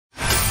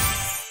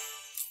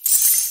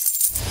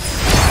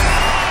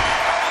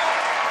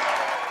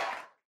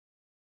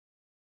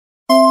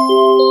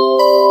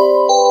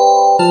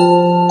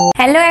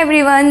Hello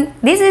everyone,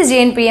 this is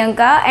Jane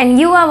Priyanka and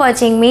you are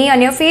watching me on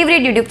your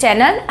favorite YouTube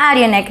channel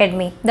Aryan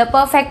Academy, the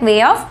perfect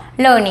way of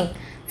learning.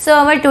 So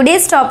our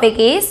today's topic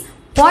is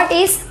what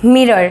is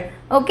mirror?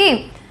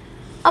 Okay,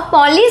 a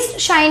polished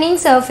shining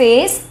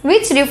surface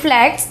which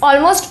reflects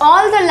almost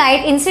all the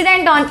light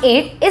incident on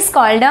it is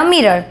called a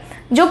mirror.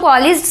 जो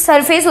polished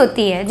surface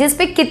होती है जिस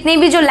पे कितनी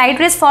भी जो light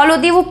rays fall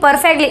होती है वो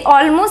परफेक्टली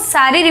ऑलमोस्ट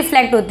सारी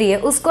रिफ्लेक्ट होती है,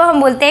 उसको हम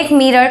बोलते हैं एक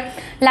मिरर.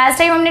 लास्ट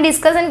टाइम हमने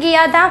डिस्कशन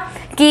किया था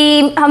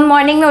कि हम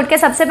मॉर्निंग में उठ के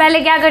सबसे पहले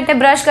क्या करते हैं,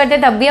 ब्रश करते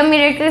हैं, तब भी हम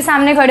मिरर के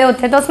सामने खड़े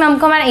होते हैं तो उसमें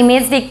हमको हमारा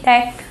इमेज दिखता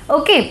है.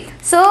 ओके,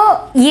 सो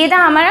ये था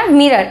हमारा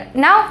mirror.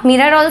 Now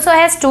mirror also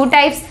has two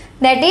types,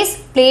 that is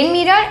plane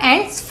mirror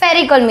and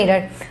spherical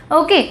mirror.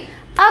 Okay,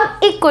 अब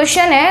एक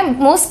क्वेश्चन है,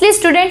 मोस्टली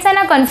स्टूडेंट्स है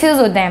ना कंफ्यूज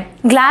होते हैं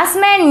ग्लास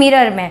में एंड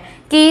मिरर में,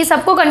 कि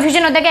सबको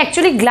कंफ्यूजन होता है कि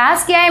एक्चुअली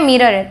ग्लास क्या है,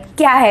 मिरर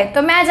क्या है.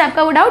 तो मैं आज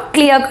आपका वो डाउट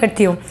क्लियर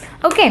करती हूँ.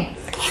 ओके,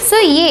 सो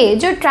ये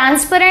जो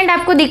ट्रांसपेरेंट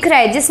आपको दिख रहा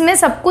है जिसमें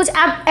सब कुछ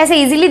आप ऐसे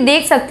इजीली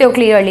देख सकते हो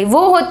क्लियरली,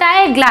 वो होता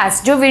है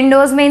ग्लास, जो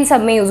विंडोज़ में इन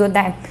सब में यूज़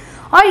होता है.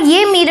 और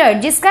ये मिरर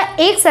जिसका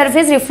एक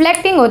सरफेस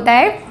रिफ्लेक्टिंग होता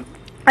है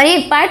और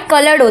एक पार्ट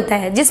कलर्ड होता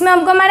है जिसमें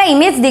हमको हमारा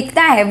इमेज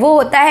दिखता है, वो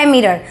होता है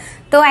मिरर.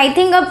 तो आई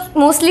थिंक अब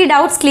मोस्टली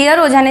डाउट्स क्लियर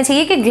हो जाने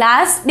चाहिए कि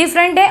ग्लास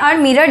डिफरेंट है और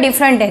मिरर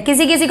डिफरेंट है.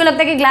 किसी किसी को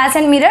लगता है कि ग्लास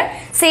एंड मिरर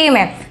सेम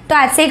है, तो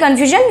आज से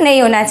कन्फ्यूजन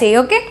नहीं होना चाहिए.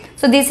 Okay,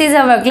 so this is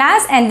our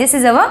glass and this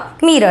is our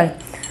mirror.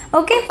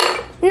 Okay,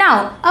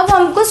 now अब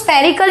हमको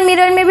स्फेरिकल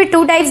मिरर में भी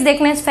टू टाइप्स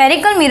देखने हैं.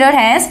 Spherical mirror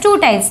has two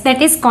types,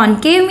 that is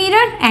concave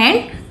mirror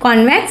and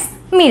convex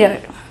mirror.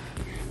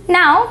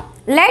 Now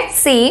let's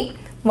see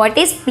what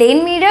is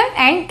plane mirror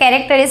and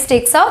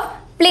characteristics of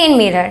plane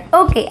mirror.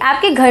 Okay,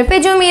 आपके घर पे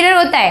जो मिरर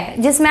होता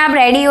है जिसमें आप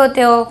रेडी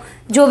होते हो,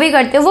 जो भी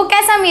करते हो, वो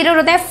कैसा मिरर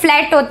होता है,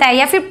 फ्लैट होता है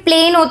या फिर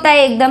प्लेन होता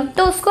है एकदम,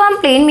 तो उसको हम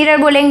प्लेन मिरर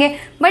बोलेंगे.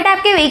 बट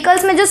आपके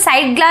व्हीकल्स में जो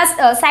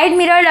साइड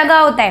मिरर लगा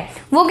होता है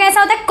वो कैसा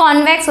होता है,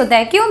 कॉन्वेक्स होता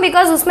है. क्यों?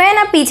 बिकॉज उसमें है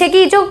ना पीछे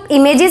की जो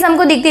इमेजेस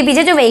हमको दिखती है,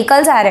 पीछे जो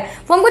व्हीकल्स आ रहे हैं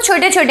वो हमको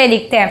छोटे छोटे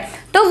दिखते हैं,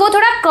 तो वो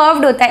थोड़ा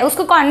कर्व्ड होता है,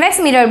 उसको कॉन्वेक्स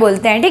मिरर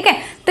बोलते हैं. ठीक है,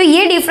 तो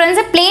ये डिफरेंस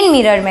है प्लेन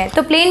मिरर में.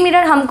 तो प्लेन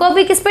मिरर हमको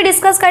अभी किस पे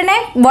डिस्कस करना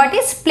है, what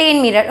is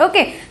plane mirror.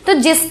 Okay, तो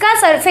जिसका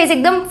सरफेस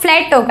एकदम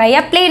फ्लैट होगा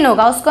या प्लेन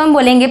होगा उसको हम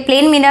बोलेंगे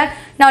plane mirror.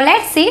 Now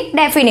let's see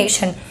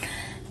definition.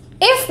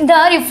 If the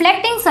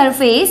reflecting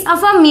surface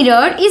of a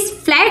mirror is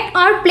flat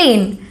or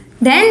plane,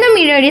 then the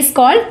mirror is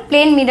called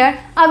plane mirror.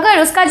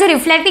 अगर उसका जो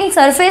रिफ्लेक्टिंग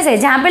सरफेस है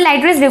जहाँ पे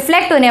लाइट रेज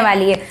रिफ्लेक्ट होने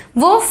वाली है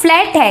वो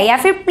फ्लैट है या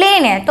फिर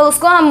प्लेन है तो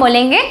उसको हम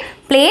बोलेंगे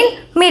plane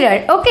mirror.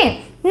 Okay,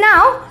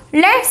 now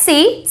let's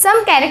see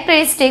some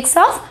characteristics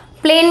of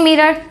plane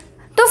mirror.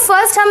 तो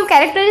फर्स्ट हम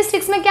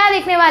कैरेक्टरिस्टिक्स में क्या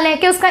देखने वाले हैं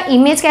कि उसका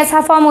इमेज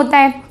कैसा फॉर्म होता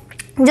है,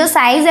 जो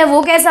साइज है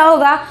वो कैसा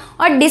होगा,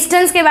 और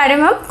डिस्टेंस के बारे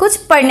में हम कुछ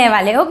पढ़ने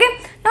वाले हैं. Okay,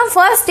 now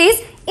first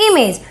is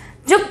image.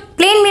 जो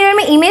प्लेन मिरर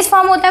में इमेज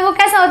फॉर्म होता है वो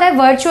कैसा होता है,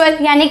 वर्चुअल,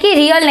 यानी कि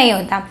रियल नहीं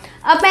होता.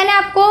 अब मैंने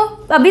आपको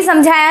अभी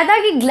समझाया था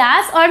कि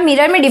ग्लास और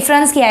मिरर में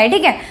डिफरेंस क्या है.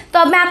 ठीक है, तो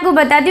अब मैं आपको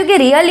बताती हूँ कि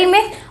रियल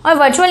इमेज और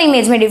वर्चुअल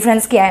इमेज में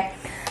डिफरेंस क्या है.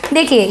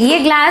 देखिए, ये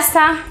ग्लास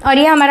था और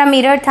ये हमारा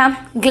मिरर था.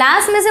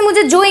 ग्लास में से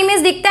मुझे जो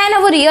इमेज दिखता है ना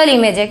वो रियल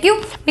इमेज है. क्यों?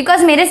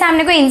 बिकॉज मेरे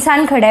सामने कोई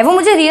इंसान खड़ा है, वो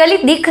मुझे रियली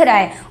दिख रहा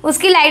है,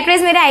 उसकी लाइट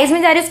रेज मेरे आईज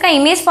में जा रही है, उसका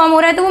इमेज फॉर्म हो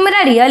रहा है, तो वो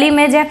मेरा रियल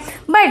इमेज है.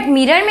 बट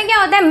मिरर में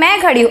क्या होता है, मैं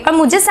खड़ी हूँ और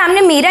मुझे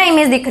सामने मेरा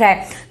इमेज दिख रहा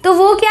है, तो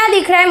वो क्या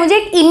दिख रहा है मुझे,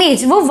 एक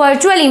इमेज, वो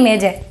वर्चुअल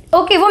इमेज है.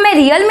 ओके, वो मैं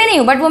रियल में नहीं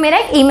हूँ बट वो मेरा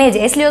एक इमेज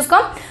है, इसलिए उसको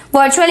हम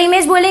वर्चुअल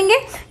इमेज बोलेंगे,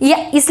 या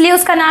इसलिए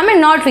उसका नाम है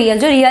नॉट रियल,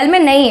 जो रियल में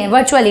नहीं है,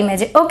 वर्चुअल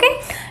इमेज है. ओके,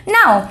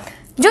 नाउ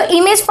जो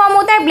इमेज फॉर्म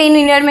होता है प्लेन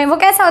मिरर में वो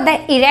कैसा होता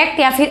है, इरेक्ट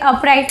या फिर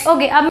अपराइट.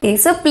 ओके, अब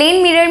सो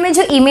प्लेन मिरर में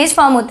जो इमेज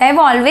फॉर्म होता है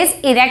वो ऑलवेज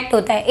इरेक्ट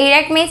होता है.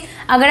 इरेक्ट मीन्स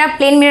अगर आप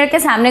प्लेन मिरर के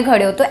सामने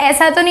खड़े हो तो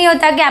ऐसा तो नहीं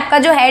होता कि आपका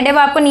जो हेड है वो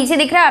आपको नीचे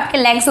दिख रहा है, आपके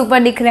लेग्स ऊपर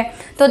दिख रहे हैं,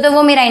 तो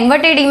वो मेरा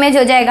इन्वर्टेड इमेज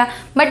हो जाएगा.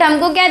 बट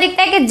हमको क्या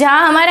दिखता है कि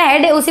जहाँ हमारा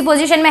हेड है उसी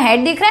पोजीशन में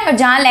हेड दिख रहा है और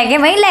जहाँ लेग है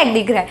वहीं लेग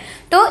दिख रहा है,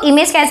 तो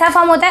इमेज कैसा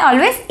फॉर्म होता है,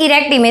 ऑलवेज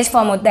इरेक्ट इमेज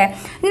फॉर्म होता है.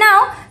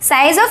 Now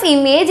size of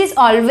image is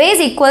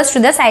always equals to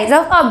the size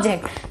of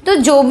object. तो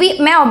जो भी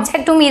मैं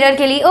ऑब्जेक्ट हूँ मिरर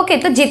के लिए, ओके,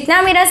 तो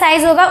जितना मेरा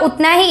साइज होगा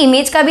उतना ही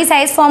इमेज का भी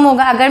साइज फॉर्म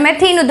होगा. अगर मैं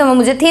थिन हूँ तो वो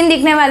मुझे थिन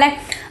दिखने वाला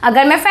है,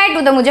 अगर मैं फैट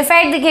हूँ तो मुझे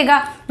फैट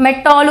दिखेगा, मैं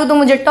टॉल हूँ तो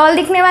मुझे टॉल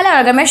दिखने वाला है,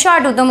 और अगर मैं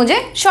शॉर्ट हूँ तो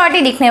मुझे शॉर्ट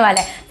ही दिखने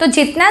वाला है. तो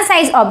जितना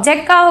साइज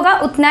ऑब्जेक्ट का होगा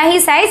उतना ही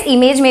साइज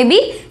इमेज में भी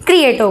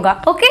क्रिएट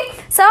होगा. Okay,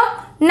 so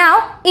now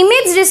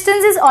image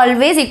distance is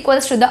always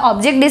equals to the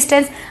object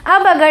distance.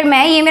 अब अगर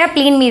मैं, ये मेरा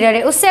प्लेन मिरर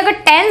है, उससे अगर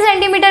 10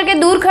 सेंटीमीटर के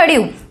दूर खड़ी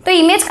हूँ तो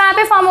इमेज कहाँ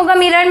पे फॉर्म होगा,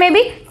 मिरर में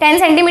भी 10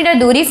 सेंटीमीटर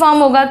दूरी फॉर्म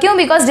होगा. क्यों?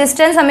 बिकॉज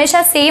डिस्टेंस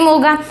हमेशा सेम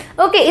होगा.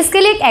 ओके, इसके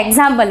लिए एक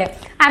एग्जाम्पल है,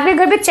 आपके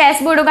घर पे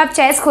चेस बोर्ड होगा, आप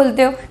चेस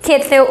खोलते हो,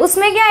 खेलते हो,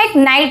 उसमें क्या एक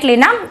नाइट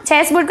लेना,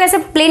 चेस बोर्ड को ऐसे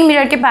प्लेन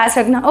मिरर के पास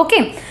रखना. ओके,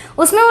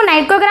 उसमें वो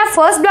नाइट को अगर आप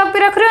फर्स्ट ब्लॉक पे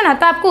रख रहे हो ना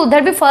तो आपको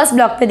उधर भी फर्स्ट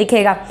ब्लॉक पे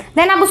दिखेगा.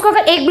 देन आप उसको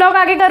अगर एक ब्लॉक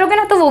आगे करोगे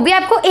ना तो वो भी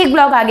आपको एक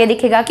ब्लॉक आगे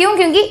दिखेगा. क्यों?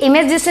 क्योंकि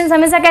इमेज डिस्टेंस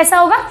हमेशा कैसा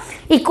होगा,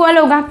 इक्वल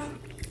होगा.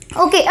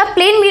 ओके, अब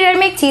प्लेन मिरर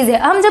में एक चीज़ है,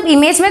 हम जब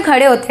इमेज में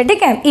खड़े होते हैं,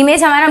 ठीक है,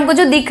 इमेज हमारा हमको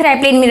जो दिख रहा है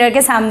प्लेन मिरर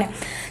के सामने,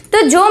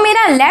 तो जो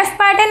मेरा लेफ्ट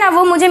पार्ट है ना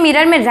वो मुझे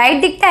मिरर में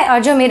राइट दिखता है और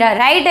जो मेरा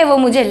राइट है वो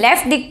मुझे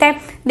लेफ्ट दिखता है.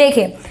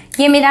 देखिए,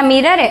 ये मेरा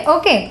मिरर है.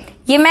 ओके,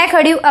 ये मैं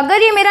खड़ी हूँ,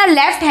 अगर ये मेरा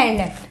लेफ्ट हैंड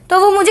है तो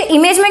वो मुझे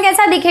इमेज में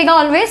कैसा दिखेगा,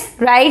 ऑलवेज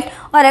राइट।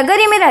 और अगर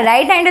ये मेरा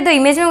राइट हैंड है तो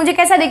इमेज में मुझे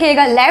कैसा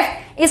दिखेगा,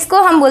 लेफ्ट।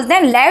 इसको हम बोलते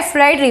हैं लेफ्ट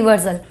राइट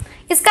रिवर्सल।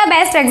 इसका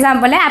बेस्ट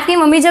एग्जांपल है, आपकी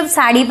मम्मी जब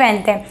साड़ी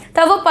पहनते हैं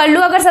तब वो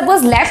पल्लू अगर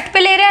सपोज लेफ्ट पे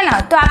ले रहे हैं ना,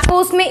 तो आपको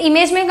उसमें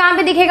इमेज में कहाँ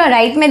पे दिखेगा,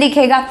 राइट में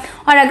दिखेगा।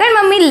 और अगर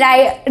मम्मी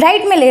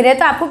राइट में ले रहे हैं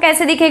तो आपको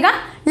कैसे दिखेगा,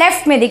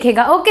 लेफ्ट में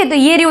दिखेगा। ओके, तो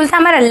ये रूल था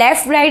हमारा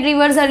लेफ्ट राइट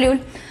रिवर्सल रूल।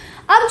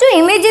 अब जो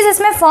इमेजेस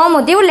इसमें फॉर्म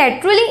होती है वो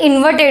लेटरली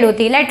इन्वर्टेड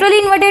होती है। लेटरली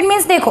इन्वर्टेड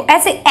मीन्स देखो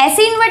ऐसे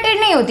इन्वर्टेड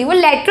नहीं होती, वो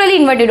लेटरली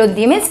इन्वर्टेड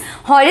होती है, मीन्स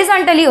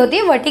हॉरिजॉन्टली होती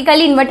है,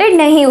 वर्टिकली इन्वर्टेड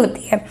नहीं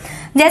होती है।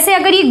 जैसे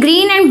अगर ये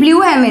ग्रीन एंड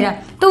ब्लू है मेरा,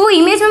 तो वो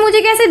इमेज में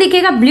मुझे कैसे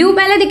दिखेगा, ब्लू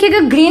पहले दिखेगा,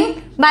 ग्रीन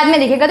बाद में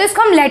दिखेगा, तो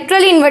इसको हम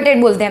लेटरली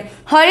इन्वर्टेड बोलते हैं।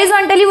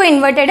 हॉरिजॉन्टली वो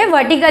इन्वर्टेड है,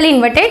 वर्टिकली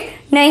इन्वर्टेड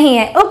नहीं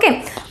है। ओके,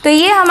 तो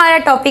ये हमारा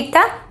टॉपिक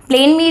था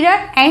plane mirror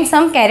and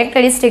some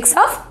characteristics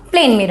of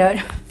plane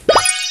mirror.